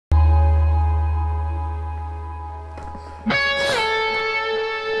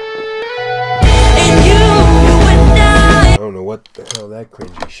that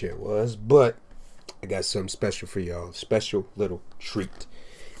cringy shit was, but I got something special for y'all. Special little treat.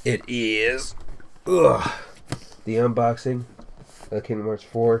 It is the unboxing of Kingdom Hearts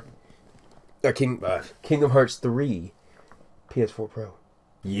 4. Kingdom Hearts 3 PS4 Pro.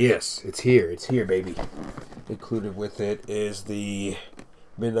 Yes, it's here. It's here, baby. Included with it is the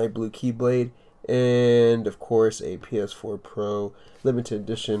Midnight Blue Keyblade and, of course, a PS4 Pro limited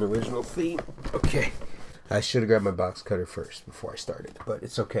edition original theme. Okay. I should have grabbed my box cutter first before I started, but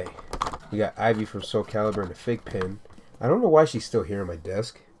it's okay. We got Ivy from Soul Calibur and a fake pen. I don't know why she's still here on my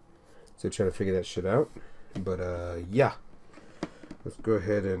desk. So trying to figure that shit out. But, yeah. Let's go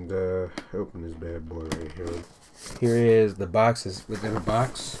ahead and open this bad boy right here. Here is the box is within a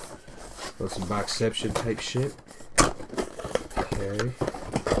box. That's some boxception type shit. Okay.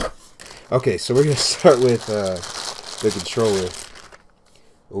 Okay, so we're going to start with the controller.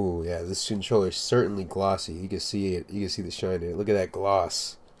 Oh yeah, this controller is certainly glossy. You can see it. You can see the shine in it. Look at that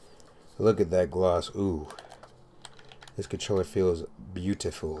gloss. Look at that gloss. Ooh, this controller feels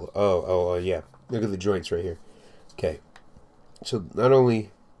beautiful. Oh yeah. Look at the joints right here. Okay, so not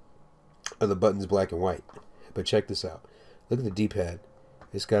only are the buttons black and white, but check this out. Look at the D-pad.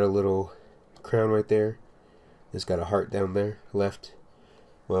 It's got a little crown right there. It's got a heart down there, left.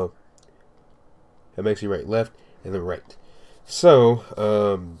 Well, that makes you right, left, and then right. So,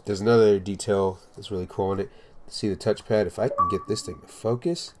 there's another detail that's really cool on it. See the touchpad? If I can get this thing to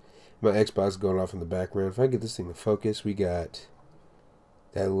focus, my Xbox going off in the background. If I can get this thing to focus, we got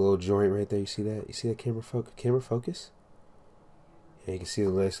that little joint right there. You see that? You see that camera focus? And you can see the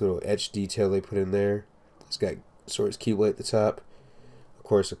nice little etched detail they put in there. It's got Sora's Keyblade at the top. Of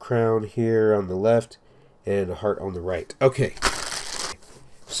course, a crown here on the left and a heart on the right. Okay.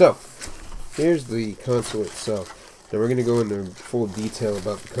 So, here's the console itself. Now we're going to go into full detail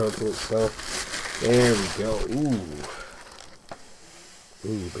about the console itself. There we go.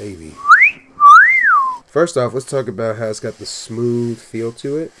 Ooh, baby. First off, let's talk about how it's got the smooth feel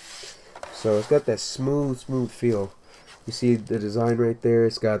to it. So it's got that smooth feel. You see the design right there?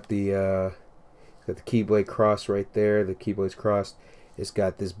 It's got the Keyblade cross right there. The Keyblade's crossed. It's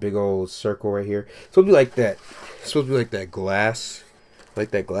got this big old circle right here. It's supposed to be like that. It's supposed to be like that glass.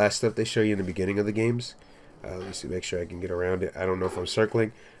 Like that glass stuff they show you in the beginning of the games. Let me see, make sure I can get around it. I don't know if I'm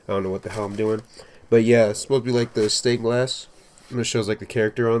circling. I don't know what the hell I'm doing. But yeah, it's supposed to be like the stained glass. And it shows like the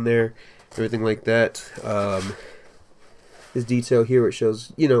character on there. Everything like that. This detail here, it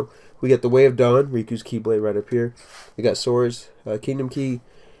shows, you know, we got the Way of Dawn, Riku's Keyblade right up here. We got Sora's Kingdom Key.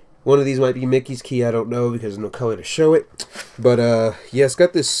 One of these might be Mickey's key. I don't know because there's no color to show it. But yeah, it's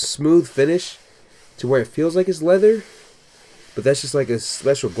got this smooth finish to where it feels like it's leather. But that's just like a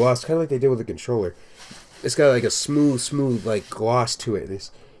special gloss, kind of like they did with the controller. It's got like a smooth like gloss to it.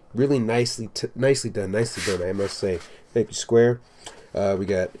 It's really nicely done, I must say. Thank you, Square. We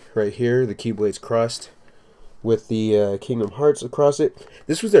got right here the Keyblade's crossed with the Kingdom Hearts across it.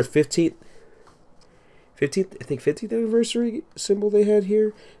 This was their 15th anniversary symbol they had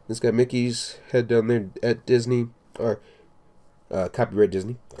here. It's got Mickey's head down there at Disney, or copyright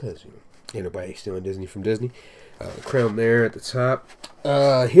Disney, because ain't nobody stealing Disney from Disney. Crown there at the top.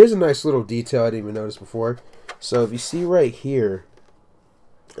 Here's a nice little detail I didn't even notice before. So if you see right here,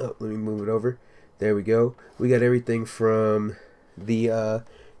 let me move it over. There we go. We got everything from the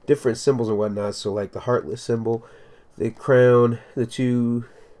different symbols and whatnot. So like the heartless symbol, the crown, the two.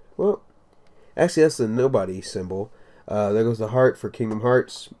 Well, actually that's the nobody symbol. There goes the heart for Kingdom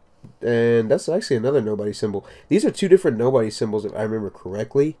Hearts, and that's actually another nobody symbol. These are two different nobody symbols if I remember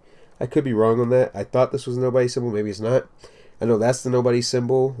correctly. I could be wrong on that. I thought this was a nobody symbol. Maybe it's not. I know that's the nobody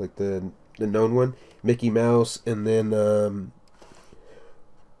symbol, like the known one. Mickey Mouse, and then I'm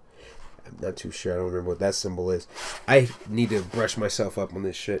not too sure. I don't remember what that symbol is. I need to brush myself up on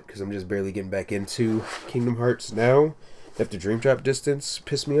this shit because I'm just barely getting back into Kingdom Hearts now. After Dream Drop Distance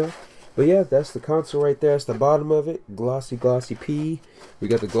pissed me off. But yeah, that's the console right there. That's the bottom of it. Glossy P. We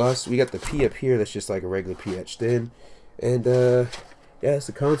got the gloss. We got the P up here. That's just like a regular P etched in. And yeah, that's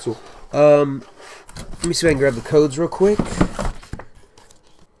the console. Let me see if I can grab the codes real quick.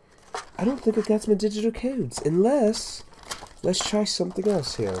 I don't think it got my digital codes. Unless, let's try something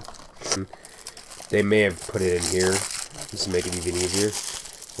else here. They may have put it in here. Just to make it even easier.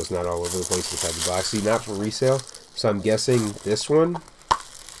 So it's not all over the place inside the box. See, not for resale. So I'm guessing this one.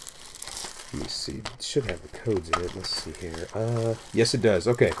 Let me see. It should have the codes in it. Let's see here. Yes, it does.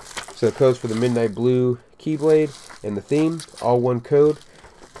 Okay. So the codes for the Midnight Blue Keyblade and the theme, all one code.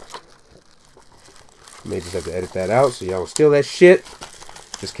 May just have to edit that out so y'all don't steal that shit.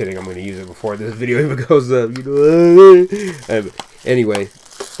 Just kidding. I'm going to use it before this video even goes up. You know. Anyway,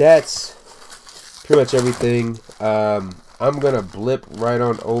 that's pretty much everything. I'm gonna blip right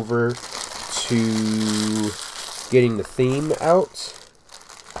on over to getting the theme out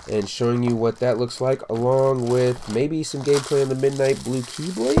and showing you what that looks like, along with maybe some gameplay on the Midnight Blue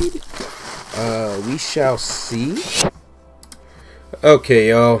Keyblade. We shall see. Okay,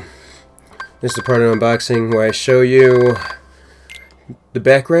 y'all. This is the part of unboxing where I show you the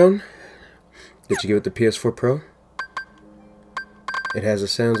background that you get with the PS4 Pro. It has the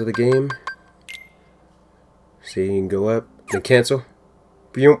sounds of the game. See, you can go up and cancel.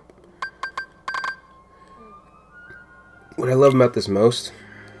 Boom. What I love about this most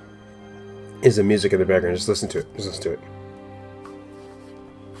is the music in the background. Just listen to it. Just listen to it.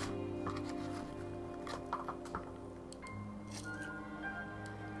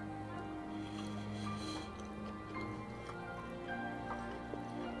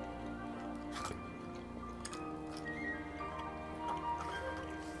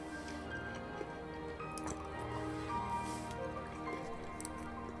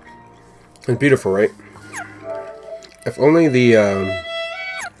 It's beautiful, right? If only the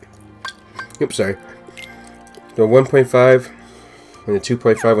oops, sorry. The 1.5 and the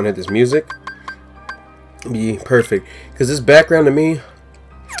 2.5 one had this music, it'd be perfect. Because this background to me,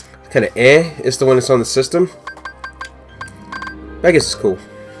 kind of it's the one that's on the system. I guess it's cool.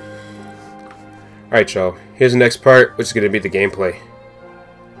 Alright, y'all. Here's the next part, which is going to be the gameplay.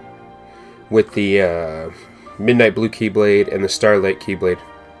 With the Midnight Blue Keyblade and the Starlight Keyblade.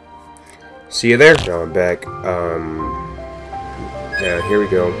 See you there. Now I'm back. Yeah, here we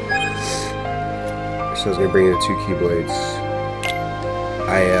go. So I was gonna bring in the two Keyblades.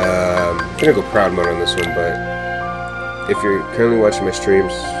 I'm gonna go proud mode on this one, but if you're currently watching my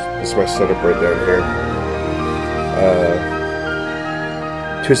streams, this is my setup right down here.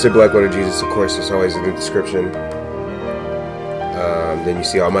 Twisted BlackWaterJesus, of course, is always in the description. Then you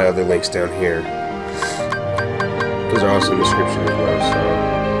see all my other links down here. Those are also in the description as well. So.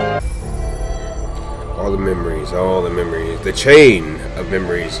 All the memories, the chain of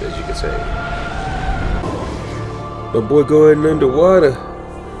memories, as you could say. My boy going underwater,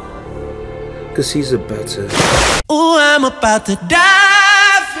 'cause he's about to. Oh, I'm about to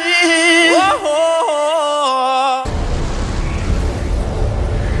dive in. Whoa.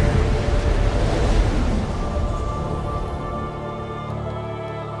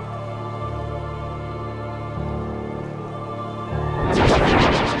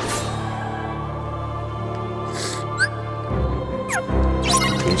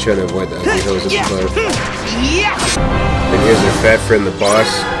 Trying to avoid the ugly hose at the club. Then here's their fat friend, the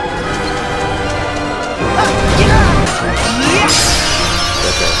boss.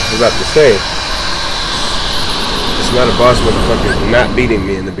 Okay, I was about to say, it's not a boss motherfucker not beating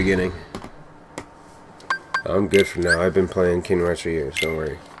me in the beginning. I'm good for now. I've been playing Kingdom Hearts for years. Don't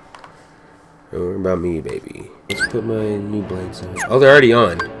worry. Don't worry about me, baby. Let's put my new blades on. Oh, they're already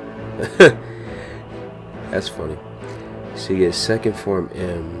on. That's funny. So you get second form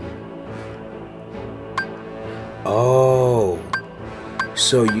M. Oh,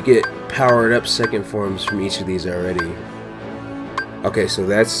 so you get powered up second forms from each of these already. Okay, so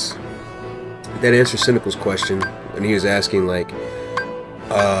that answers Cynical's question when he was asking, like,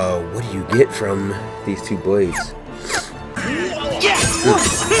 what do you get from these two blades?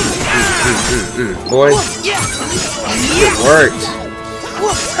 Boy, it worked.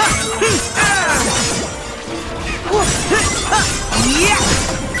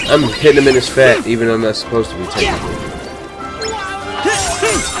 I'm hitting him in his fat, even though I'm not supposed to be technically.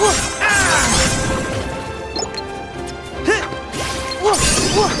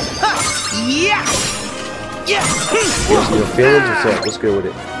 There's no feelings. What's up? Let's go with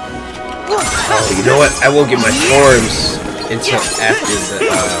it. Oh, you know what? I won't get my forms until after the.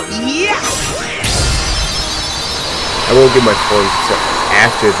 I won't get my forms until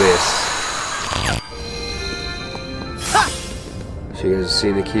after this. So you guys have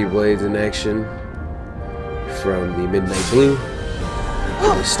seen the Keyblades in action from the Midnight Blue,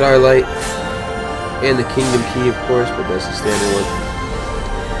 the Starlight, and the Kingdom Key, of course, but that's the standard one.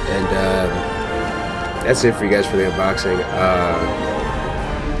 And that's it for you guys for the unboxing.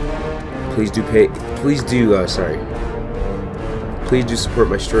 Please do support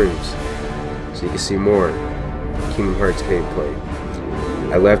my streams so you can see more Kingdom Hearts gameplay.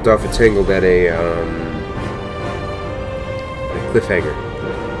 I left off at Tangled at a cliffhanger.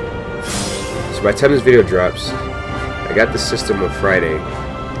 So by the time this video drops, I got the system on Friday.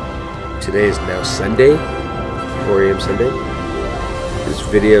 Today is now Sunday, 4 AM Sunday. This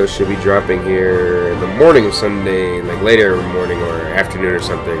video should be dropping here in the morning of Sunday, like later in the morning or afternoon or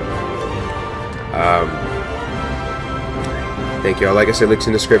something. Thank you all. Like I said, links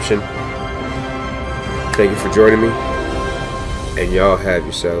in the description. Thank you for joining me. And y'all have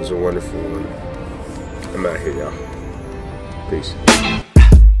yourselves a wonderful one. I'm out here, y'all. Peace.